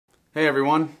Hey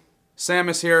everyone,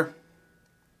 Samus here.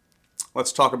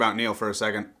 Let's talk about Neil for a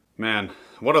second. Man,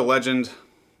 what a legend.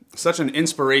 Such an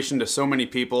inspiration to so many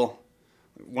people.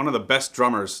 One of the best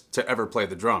drummers to ever play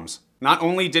the drums. Not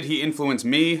only did he influence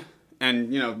me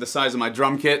and, the size of my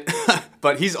drum kit,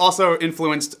 but he's also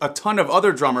influenced a ton of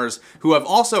other drummers who have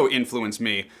also influenced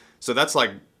me. So that's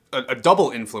like a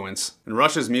double influence. And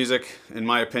Rush's music, in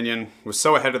my opinion, was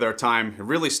so ahead of their time. It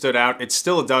really stood out. It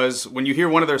still does. When you hear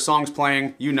one of their songs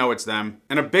playing, you know it's them.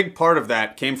 And a big part of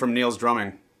that came from Neil's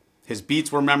drumming. His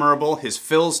beats were memorable, his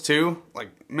fills too.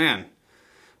 Like, man,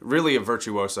 really a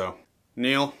virtuoso.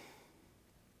 Neil,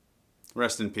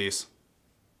 rest in peace.